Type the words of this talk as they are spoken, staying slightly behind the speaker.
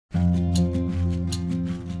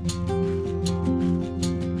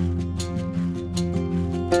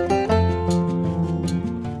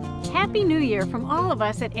Happy New Year from all of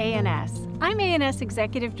us at A&S. I'm A&S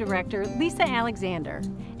Executive Director Lisa Alexander,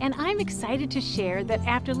 and I'm excited to share that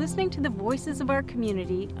after listening to the voices of our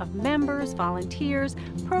community of members, volunteers,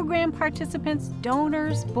 program participants,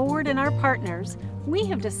 donors, board, and our partners, we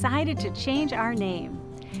have decided to change our name.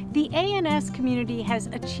 The A&S community has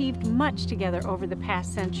achieved much together over the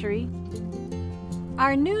past century.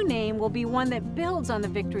 Our new name will be one that builds on the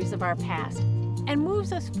victories of our past and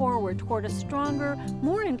moves us forward toward a stronger,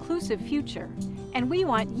 more inclusive future. And we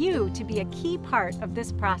want you to be a key part of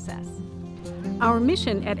this process. Our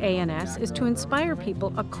mission at A&S is to inspire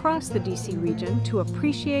people across the DC region to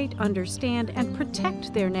appreciate, understand, and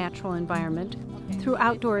protect their natural environment through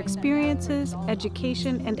outdoor experiences,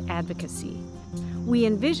 education, and advocacy. We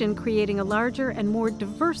envision creating a larger and more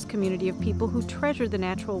diverse community of people who treasure the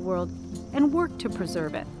natural world and work to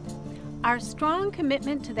preserve it. Our strong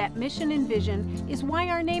commitment to that mission and vision is why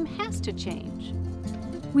our name has to change.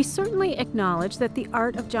 We certainly acknowledge that the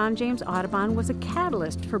art of John James Audubon was a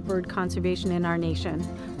catalyst for bird conservation in our nation,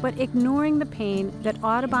 but ignoring the pain that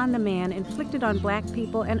Audubon the man inflicted on Black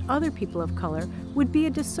people and other people of color would be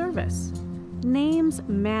a disservice. Names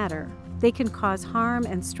matter. They can cause harm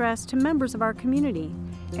and stress to members of our community,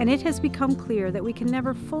 and it has become clear that we can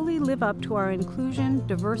never fully live up to our inclusion,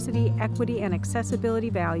 diversity, equity, and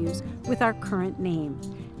accessibility values with our current name.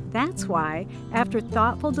 That's why, after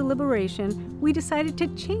thoughtful deliberation, we decided to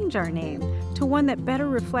change our name to one that better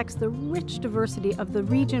reflects the rich diversity of the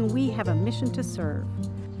region we have a mission to serve.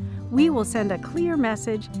 We will send a clear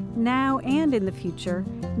message now and in the future: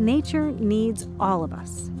 nature needs all of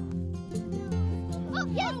us. Oh,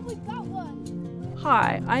 yes, we got one!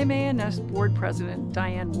 Hi, I'm A&S Board President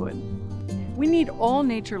Diane Wood. We need all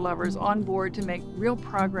nature lovers on board to make real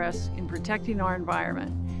progress in protecting our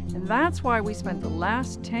environment. And that's why we spent the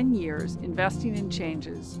last 10 years investing in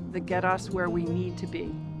changes that get us where we need to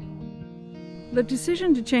be. The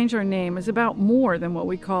decision to change our name is about more than what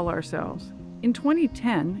we call ourselves. In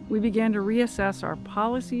 2010, we began to reassess our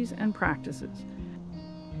policies and practices.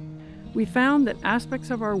 We found that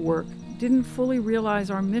aspects of our work didn't fully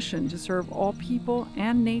realize our mission to serve all people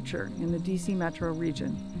and nature in the DC metro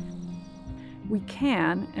region. We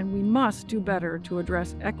can and we must do better to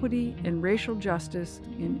address equity and racial justice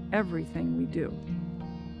in everything we do.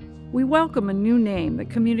 We welcome a new name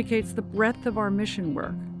that communicates the breadth of our mission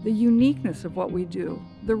work, the uniqueness of what we do,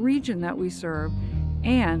 the region that we serve,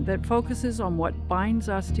 and that focuses on what binds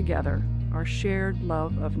us together, our shared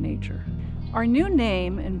love of nature. Our new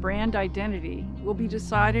name and brand identity will be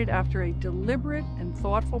decided after a deliberate and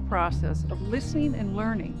thoughtful process of listening and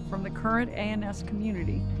learning from the current A&S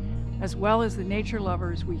community, as well as the nature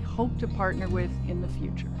lovers we hope to partner with in the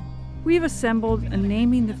future. We've assembled a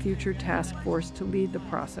Naming the Future task force to lead the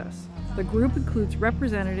process. The group includes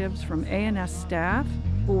representatives from A&S staff,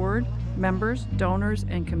 board, members, donors,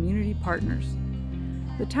 and community partners.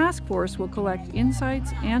 The task force will collect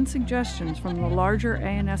insights and suggestions from the larger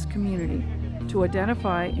A&S community to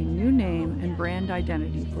identify a new name and brand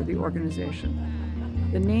identity for the organization.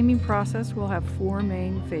 The naming process will have 4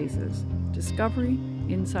 main phases: discovery,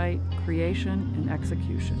 insight, creation, and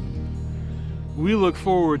execution. We look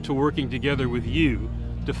forward to working together with you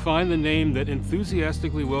to find the name that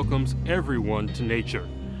enthusiastically welcomes everyone to nature.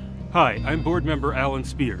 Hi, I'm board member Alan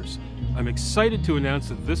Spears. I'm excited to announce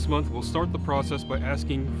that this month we'll start the process by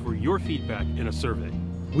asking for your feedback in a survey.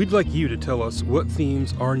 We'd like you to tell us what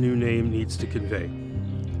themes our new name needs to convey.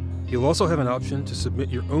 You'll also have an option to submit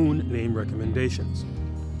your own name recommendations.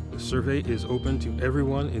 The survey is open to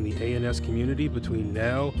everyone in the A&S community between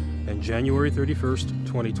now and January 31st,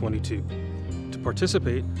 2022. To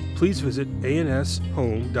participate, please visit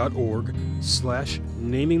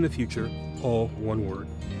anshome.org/namingthefuture, all one word.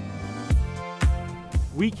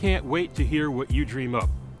 We can't wait to hear what you dream up.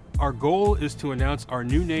 Our goal is to announce our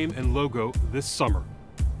new name and logo this summer.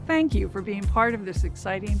 Thank you for being part of this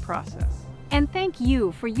exciting process. And thank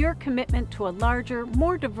you for your commitment to a larger,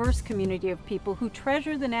 more diverse community of people who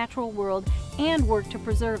treasure the natural world and work to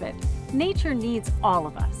preserve it. Nature needs all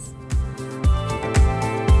of us.